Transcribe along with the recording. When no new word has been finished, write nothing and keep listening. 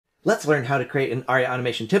Let's learn how to create an Aria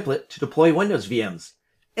Automation template to deploy Windows VMs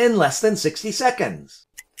in less than 60 seconds.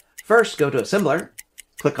 First, go to Assembler,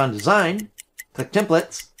 click on Design, click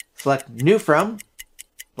Templates, select New From,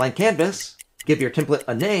 Blank Canvas, give your template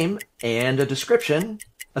a name and a description,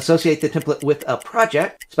 associate the template with a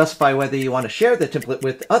project, specify whether you want to share the template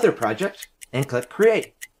with other projects, and click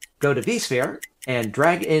Create. Go to vSphere and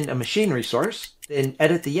drag in a machine resource, then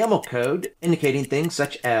edit the YAML code indicating things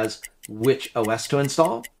such as which OS to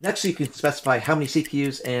install. Next, you can specify how many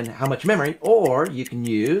CPUs and how much memory, or you can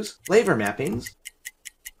use flavor mappings.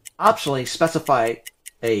 Optionally, specify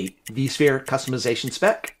a vSphere customization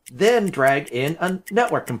spec, then drag in a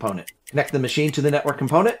network component. Connect the machine to the network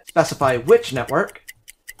component, specify which network,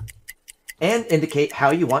 and indicate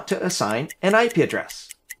how you want to assign an IP address.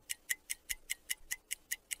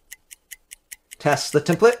 Test the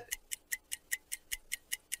template,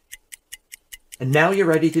 and now you're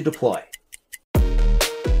ready to deploy.